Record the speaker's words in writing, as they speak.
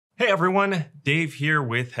Hey everyone, Dave here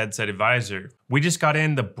with Headset Advisor. We just got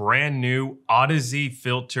in the brand new Audeze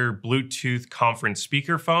Filter Bluetooth conference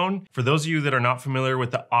speakerphone. For those of you that are not familiar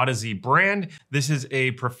with the Audeze brand, this is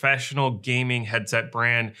a professional gaming headset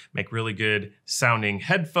brand, make really good sounding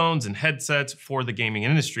headphones and headsets for the gaming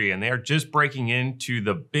industry. And they are just breaking into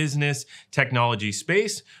the business technology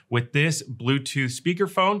space with this Bluetooth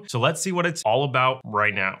speakerphone. So let's see what it's all about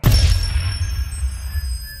right now.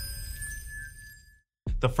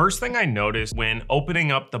 The first thing I noticed when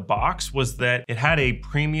opening up the box was that it had a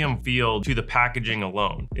premium feel to the packaging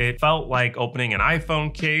alone. It felt like opening an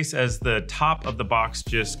iPhone case as the top of the box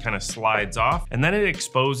just kind of slides off. And then it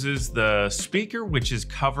exposes the speaker, which is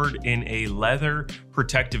covered in a leather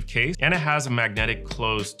protective case, and it has a magnetic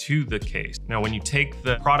close to the case. Now, when you take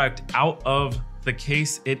the product out of the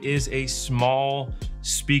case, it is a small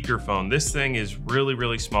speakerphone. This thing is really,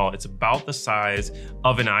 really small. It's about the size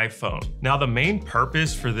of an iPhone. Now, the main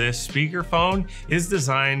purpose for this speakerphone is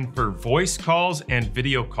designed for voice calls and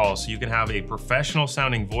video calls, so you can have a professional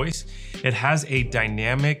sounding voice. It has a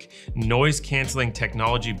dynamic noise canceling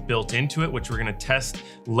technology built into it, which we're gonna test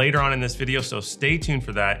later on in this video, so stay tuned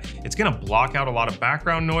for that. It's gonna block out a lot of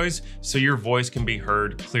background noise so your voice can be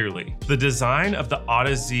heard clearly. The design of the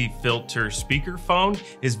Audeze Filter speakerphone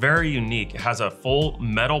is very unique. It has a full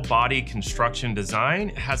metal body construction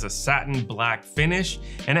design, it has a satin black finish,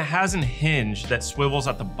 and it has a hinge that swivels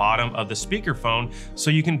at the bottom of the speakerphone so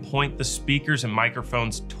you can point the speakers and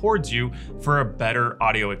microphones towards you for a better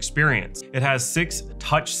audio experience. It has 6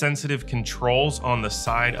 touch-sensitive controls on the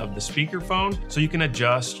side of the speakerphone, so you can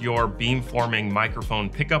adjust your beamforming microphone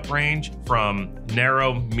pickup range from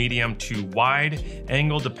narrow, medium to wide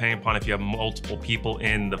angle, depending upon if you have multiple people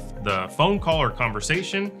in the phone call or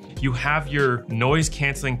conversation. You have your noise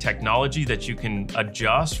canceling technology that you can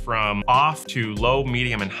adjust from off to low,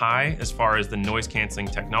 medium, and high as far as the noise canceling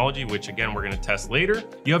technology, which again, we're gonna test later.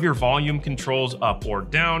 You have your volume controls up or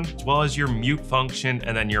down, as well as your mute function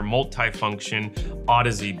and then your multi-function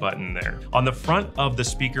Audeze button there. On the front of the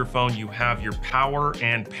speakerphone, you have your power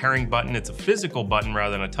and pairing button. It's a physical button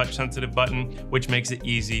rather than a touch-sensitive button, which makes it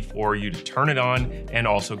easy for you to turn it on and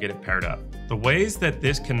also get it paired up. The ways that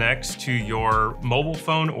this connects to your mobile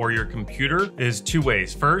phone or your computer is 2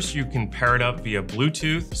 ways. First, you can pair it up via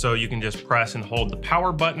Bluetooth. So you can just press and hold the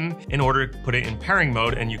power button in order to put it in pairing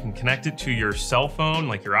mode, and you can connect it to your cell phone,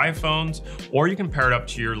 like your iPhones, or you can pair it up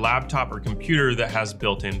to your laptop or computer that has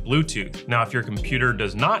built-in Bluetooth. Now, if your computer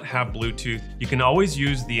does not have Bluetooth, you can always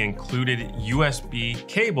use the included USB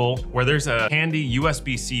cable where there's a handy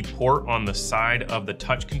USB-C port on the side of the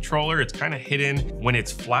touch controller. It's kind of hidden when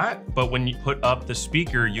it's flat, but when you put up the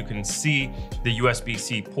speaker, you can see the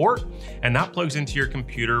USB-C port, and that plugs into your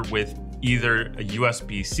computer with either a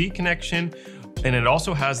USB-C connection, and it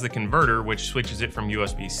also has the converter, which switches it from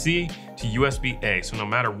USB-C to USB-A. So no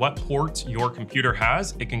matter what ports your computer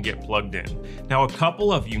has, it can get plugged in. Now, a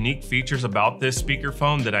couple of unique features about this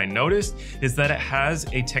speakerphone that I noticed is that it has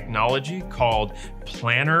a technology called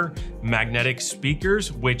planar magnetic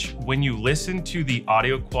speakers, which when you listen to the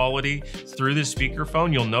audio quality through the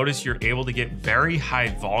speakerphone, you'll notice you're able to get very high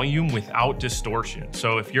volume without distortion.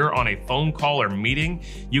 So if you're on a phone call or meeting,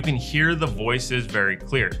 you can hear the voices very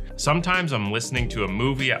clear. Sometimes I'm listening to a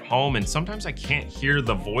movie at home and sometimes I can't hear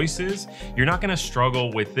the voices. You're not gonna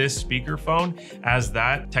struggle with this speakerphone as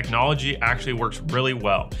that technology actually works really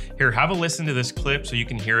well. Here, have a listen to this clip so you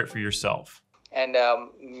can hear it for yourself. And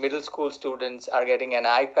middle school students are getting an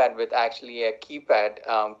iPad with actually a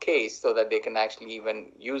keypad case so that they can actually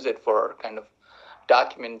even use it for kind of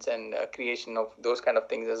documents and creation of those kind of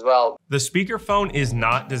things as well. The speakerphone is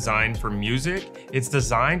not designed for music. It's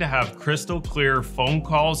designed to have crystal clear phone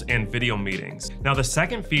calls and video meetings. Now, the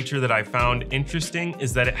second feature that I found interesting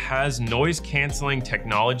is that it has noise canceling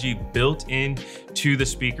technology built in to the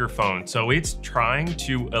speakerphone. So it's trying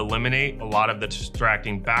to eliminate a lot of the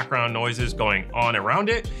distracting background noises going on around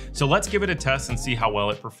it. So let's give it a test and see how well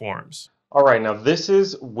it performs. All right, now this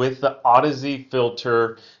is with the Audeze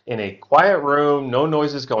filter in a quiet room, no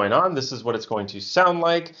noises going on. This is what it's going to sound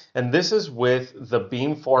like. And this is with the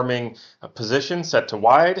beamforming position set to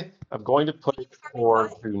wide. I'm going to put it to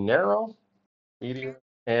narrow, medium,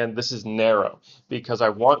 and this is narrow because I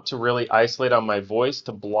want to really isolate on my voice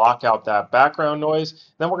to block out that background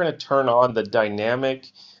noise. Then we're going to turn on the dynamic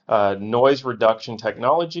noise reduction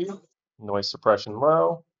technology, noise suppression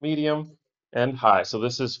low, medium, and high. So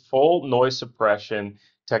this is full noise suppression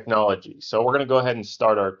technology. So we're going to go ahead and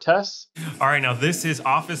start our tests. All right, now this is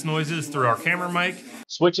office noises through our camera mic.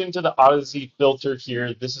 Switch into the Audeze filter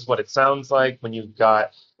here. This is what it sounds like when you've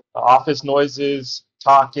got office noises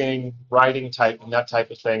talking, writing, typing, that type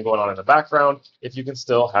of thing going on in the background, if you can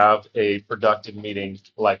still have a productive meeting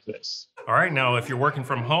like this. All right, now if you're working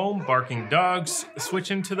from home, barking dogs,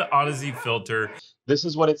 switch into the Audeze filter. This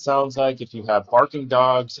is what it sounds like if you have barking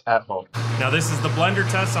dogs at home. Now this is the blender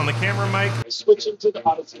test on the camera mic. Switching to the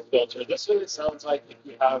Audeze filter, this is what it sounds like if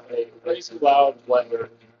you have a crazy loud blender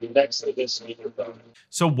next to this speakerphone.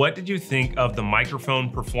 So what did you think of the microphone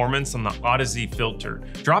performance on the Audeze filter?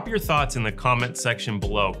 Drop your thoughts in the comment section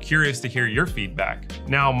below. Curious to hear your feedback.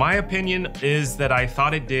 Now, my opinion is that I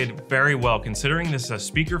thought it did very well considering this is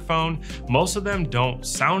a speakerphone. Most of them don't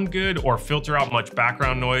sound good or filter out much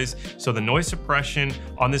background noise, so the noise suppression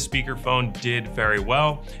on this speakerphone did very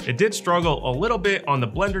well. It did struggle a little bit on the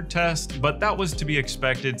blender test, but that was to be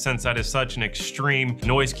expected since that is such an extreme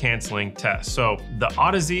noise canceling test. So the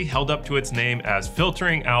Audeze held up to its name as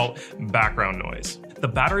filtering out background noise. The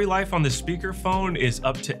battery life on the speakerphone is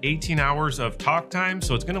up to 18 hours of talk time,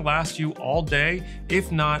 so it's gonna last you all day,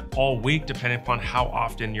 if not all week, depending upon how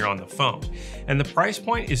often you're on the phone. And the price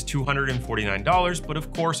point is $249, but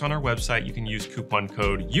of course on our website, you can use coupon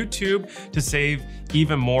code YouTube to save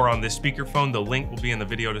even more on this speakerphone. The link will be in the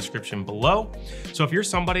video description below. So if you're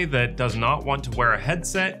somebody that does not want to wear a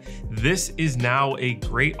headset, this is now a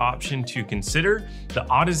great option to consider. The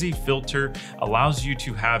Audeze filter allows you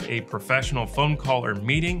to have a professional phone call or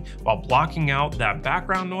meeting while blocking out that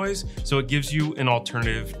background noise, so it gives you an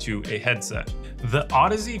alternative to a headset. The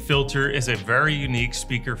Audeze filter is a very unique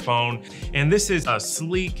speakerphone, and this is a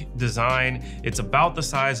sleek design. It's about the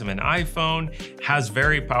size of an iPhone, has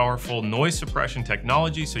very powerful noise suppression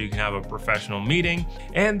technology so you can have a professional meeting,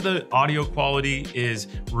 and the audio quality is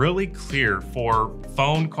really clear for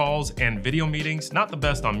phone calls and video meetings. Not the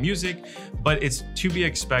best on music, but it's to be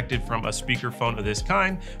expected from a speakerphone of this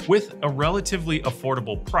kind with a relatively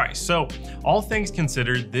affordable price. So all things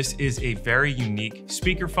considered, this is a very unique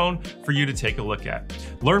speakerphone for you to take a look at.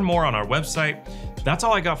 Learn more on our website. That's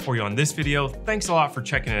all I got for you on this video. Thanks a lot for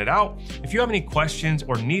checking it out. If you have any questions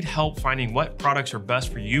or need help finding what products are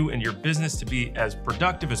best for you and your business to be as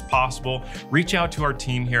productive as possible, reach out to our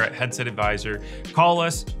team here at Headset Advisor. Call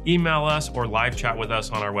us, email us, or live chat with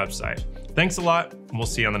us on our website. Thanks a lot, and we'll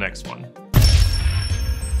see you on the next one.